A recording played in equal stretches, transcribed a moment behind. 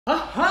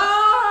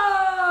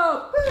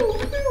Aha!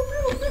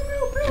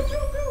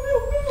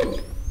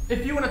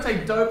 If you want to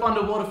take dope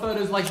underwater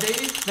photos like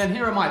these, then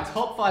here are my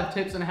top 5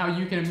 tips on how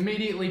you can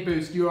immediately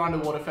boost your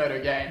underwater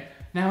photo game.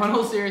 Now, in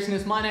all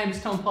seriousness, my name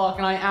is Tom Park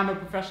and I am a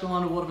professional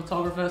underwater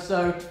photographer,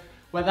 so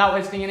without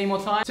wasting any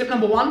more time, tip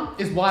number 1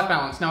 is white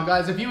balance. Now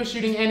guys, if you are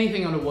shooting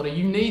anything underwater,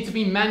 you need to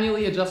be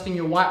manually adjusting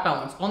your white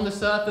balance. On the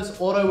surface,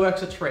 auto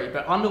works a treat,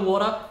 but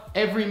underwater,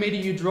 every meter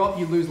you drop,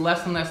 you lose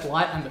less and less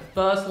light, and the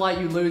first light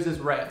you lose is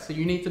red. So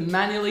you need to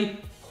manually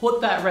put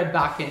that red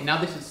back in.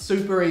 Now this is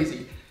super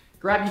easy.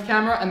 Grab your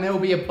camera and there will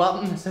be a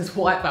button that says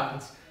white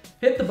balance.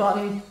 Hit the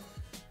button,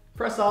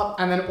 press up,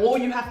 and then all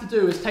you have to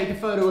do is take a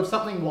photo of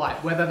something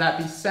white, whether that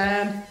be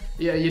sand,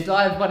 your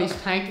dive buddy's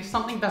tank,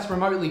 something that's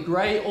remotely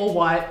gray or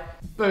white.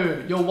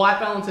 Boom, your white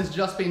balance has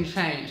just been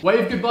changed.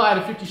 Wave goodbye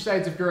to 50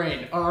 shades of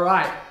green. All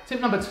right, tip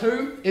number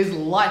 2 is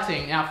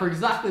lighting. Now for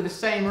exactly the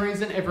same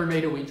reason, every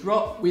meter we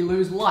drop, we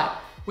lose light.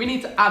 We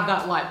need to add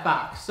that light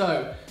back.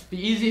 So the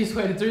easiest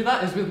way to do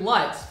that is with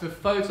lights. For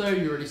photo,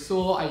 you already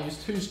saw, I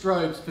use 2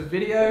 strobes. For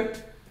video,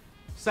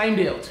 same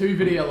deal, 2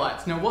 video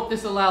lights. Now what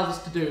this allows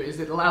us to do is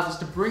it allows us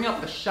to bring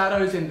up the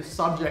shadows in the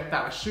subject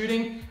that we're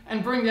shooting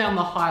and bring down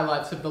the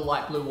highlights of the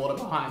light blue water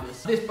behind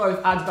us. This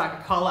both adds back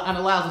a color and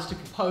allows us to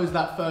compose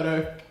that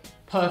photo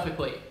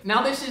perfectly.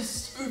 Now this is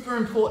super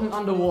important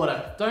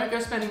underwater. Don't go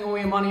spending all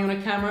your money on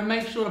a camera,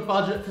 make sure to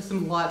budget for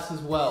some lights as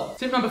well.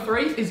 Tip number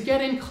 3 is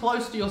get in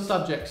close to your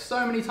subject.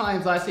 So many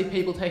times I see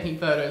people taking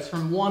photos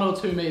from 1 or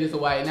 2 meters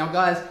away. Now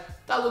guys,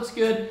 that looks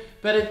good,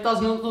 but it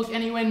does not look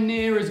anywhere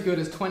near as good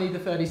as 20 to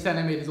 30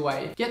 centimeters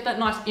away. Get that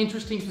nice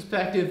interesting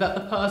perspective that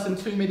the person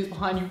 2 meters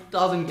behind you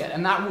doesn't get,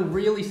 and that will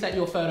really set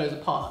your photos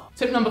apart.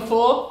 Tip number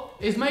 4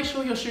 is make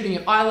sure you're shooting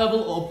at eye level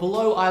or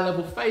below eye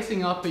level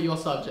facing up at your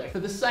subject. For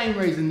the same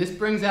reason, this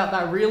brings out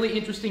that really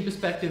interesting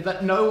perspective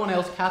that no one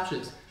else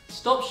captures.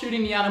 Stop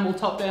shooting the animal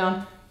top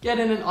down, get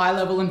in an eye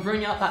level and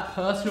bring out that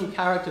personal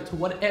character to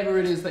whatever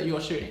it is that you're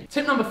shooting.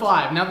 Tip number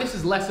 5, now this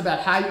is less about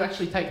how you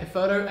actually take the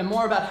photo and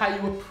more about how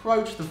you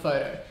approach the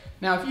photo.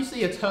 Now if you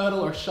see a turtle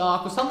or a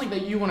shark or something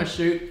that you want to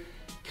shoot,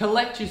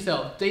 collect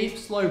yourself, deep,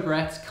 slow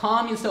breaths,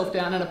 calm yourself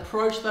down and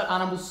approach that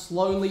animal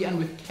slowly and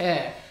with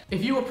care.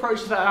 If you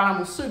approach that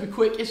animal super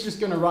quick, it's just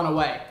gonna run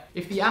away.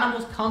 If the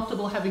animal's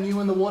comfortable having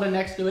you in the water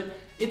next to it,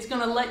 it's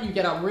gonna let you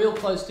get up real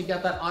close to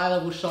get that eye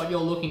level shot you're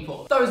looking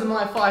for. Those are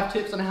my 5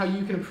 tips on how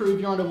you can improve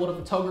your underwater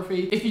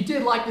photography. If you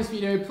did like this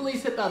video,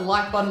 please hit that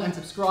like button and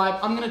subscribe.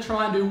 I'm gonna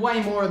try and do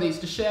way more of these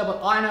to share what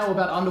I know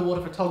about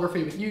underwater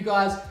photography with you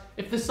guys.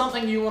 If there's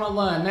something you wanna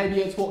learn,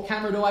 maybe it's what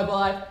camera do I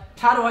buy,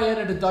 how do I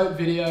edit a dope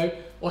video,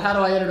 or how do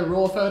I edit a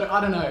raw photo,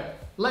 I don't know.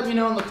 Let me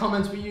know in the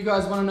comments what you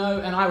guys wanna know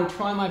and I will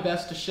try my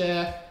best to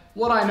share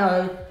what I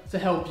know to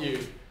help you.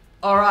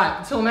 All right,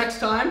 until next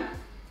time.